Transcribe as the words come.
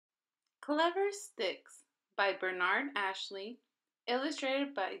Cleversticks by Bernard Ashley,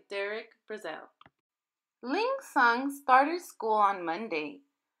 illustrated by Derek Brazel. Ling Sung started school on Monday,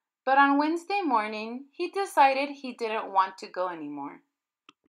 but on Wednesday morning he decided he didn't want to go anymore.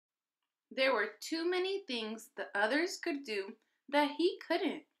 There were too many things the others could do that he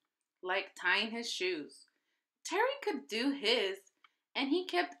couldn't, like tying his shoes. Terry could do his, and he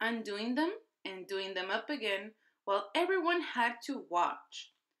kept undoing them and doing them up again while everyone had to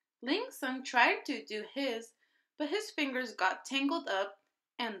watch. Ling Sung tried to do his, but his fingers got tangled up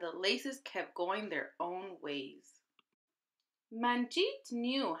and the laces kept going their own ways. Manjeet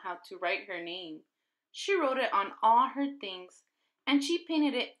knew how to write her name. She wrote it on all her things, and she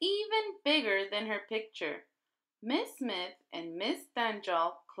painted it even bigger than her picture. Miss Smith and Miss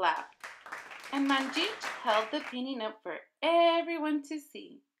Danjal clapped, and Manjeet held the painting up for everyone to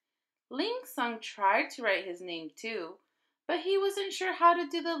see. Ling Sung tried to write his name too, but he wasn't sure how to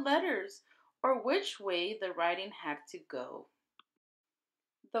do the letters or which way the writing had to go.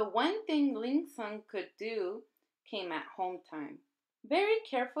 The one thing Ling Sung could do came at home time. Very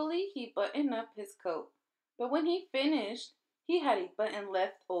carefully he buttoned up his coat, but when he finished, he had a button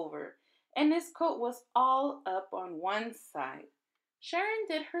left over, and his coat was all up on one side. Sharon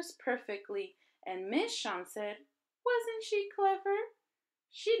did hers perfectly, and Miss Shawn said, "Wasn't she clever?"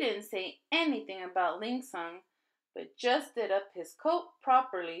 She didn't say anything about Ling Sung, but just did up his coat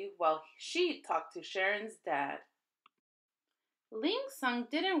properly while she talked to Sharon's dad. Ling Sung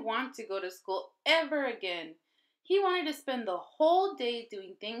didn't want to go to school ever again. He wanted to spend the whole day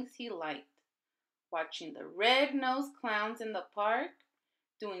doing things he liked. Watching the red-nosed clowns in the park,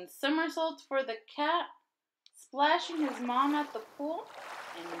 doing somersaults for the cat, splashing his mom at the pool,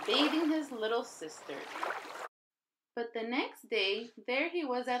 and bathing his little sister. But the next day, there he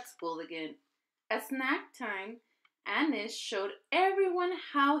was at school again. At snack time, Anis showed everyone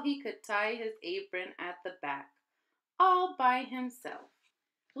how he could tie his apron at the back, all by himself.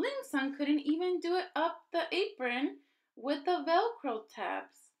 Ling Sung couldn't even do it up the apron with the Velcro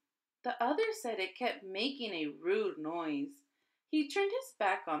tabs. The others said it kept making a rude noise. He turned his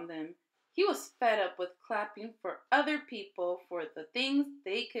back on them. He was fed up with clapping for other people for the things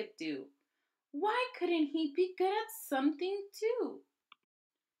they could do. Why couldn't he be good at something too?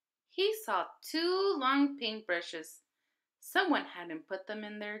 He saw 2 long paintbrushes. Someone hadn't put them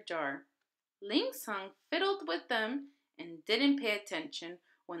in their jar. Ling Sung fiddled with them and didn't pay attention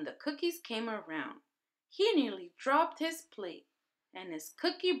when the cookies came around. He nearly dropped his plate, and his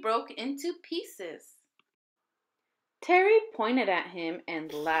cookie broke into pieces. Terry pointed at him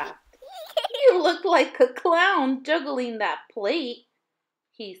and laughed. "You look like a clown juggling that plate,"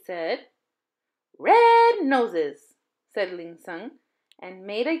 he said. "Red noses," said Ling Sung, and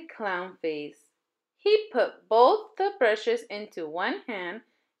made a clown face. He put both the brushes into one hand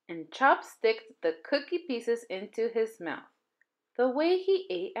and chopsticked the cookie pieces into his mouth, the way he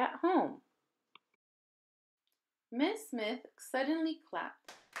ate at home. Miss Smith suddenly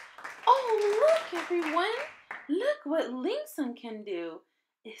clapped. "Oh, look, everyone! Look what Ling Sung can do!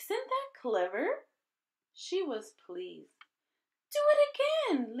 Isn't that clever?" She was pleased. "Do it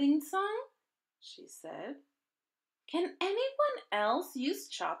again, Ling Sung," she said. "Can anyone else use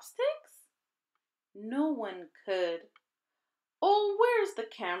chopsticks?" No one could. "Oh, where's the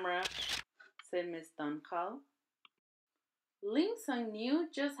camera?" said Miss Dunkal. Ling Sung knew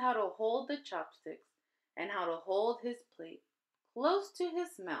just how to hold the chopsticks and how to hold his plate close to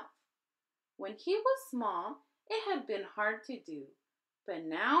his mouth. When he was small, it had been hard to do, but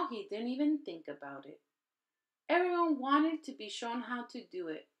now he didn't even think about it. Everyone wanted to be shown how to do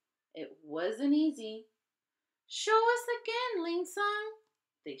it. It wasn't easy. "Show us again, Ling Sung,"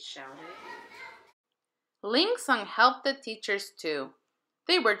 they shouted. Ling Sung helped the teachers too.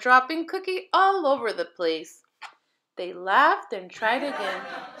 They were dropping cookie all over the place. They laughed and tried again.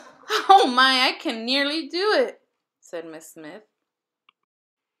 "Oh my, I can nearly do it," said Miss Smith.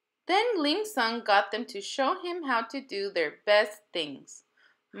 Then Ling Sung got them to show him how to do their best things.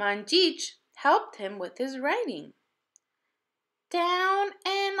 Manjeet helped him with his writing. "Down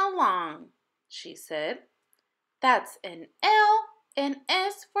and along," she said. "That's an L, and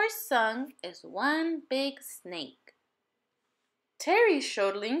S for Sung is one big snake." Terry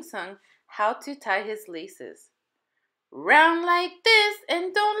showed Ling Sung how to tie his laces. "Round like this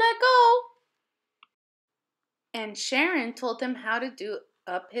and don't let go." And Sharon told him how to do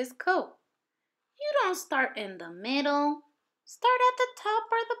up his coat. "You don't start in the middle. Start at the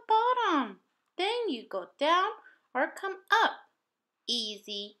top or the bottom. Then you go down or come up.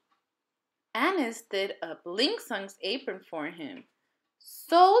 Easy." Anis did up Ling Sung's apron for him,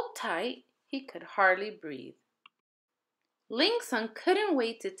 so tight he could hardly breathe. Ling Sung couldn't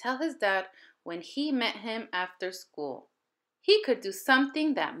wait to tell his dad when he met him after school. He could do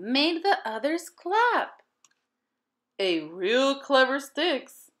something that made the others clap. "A real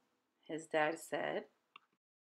Cleversticks," his dad said.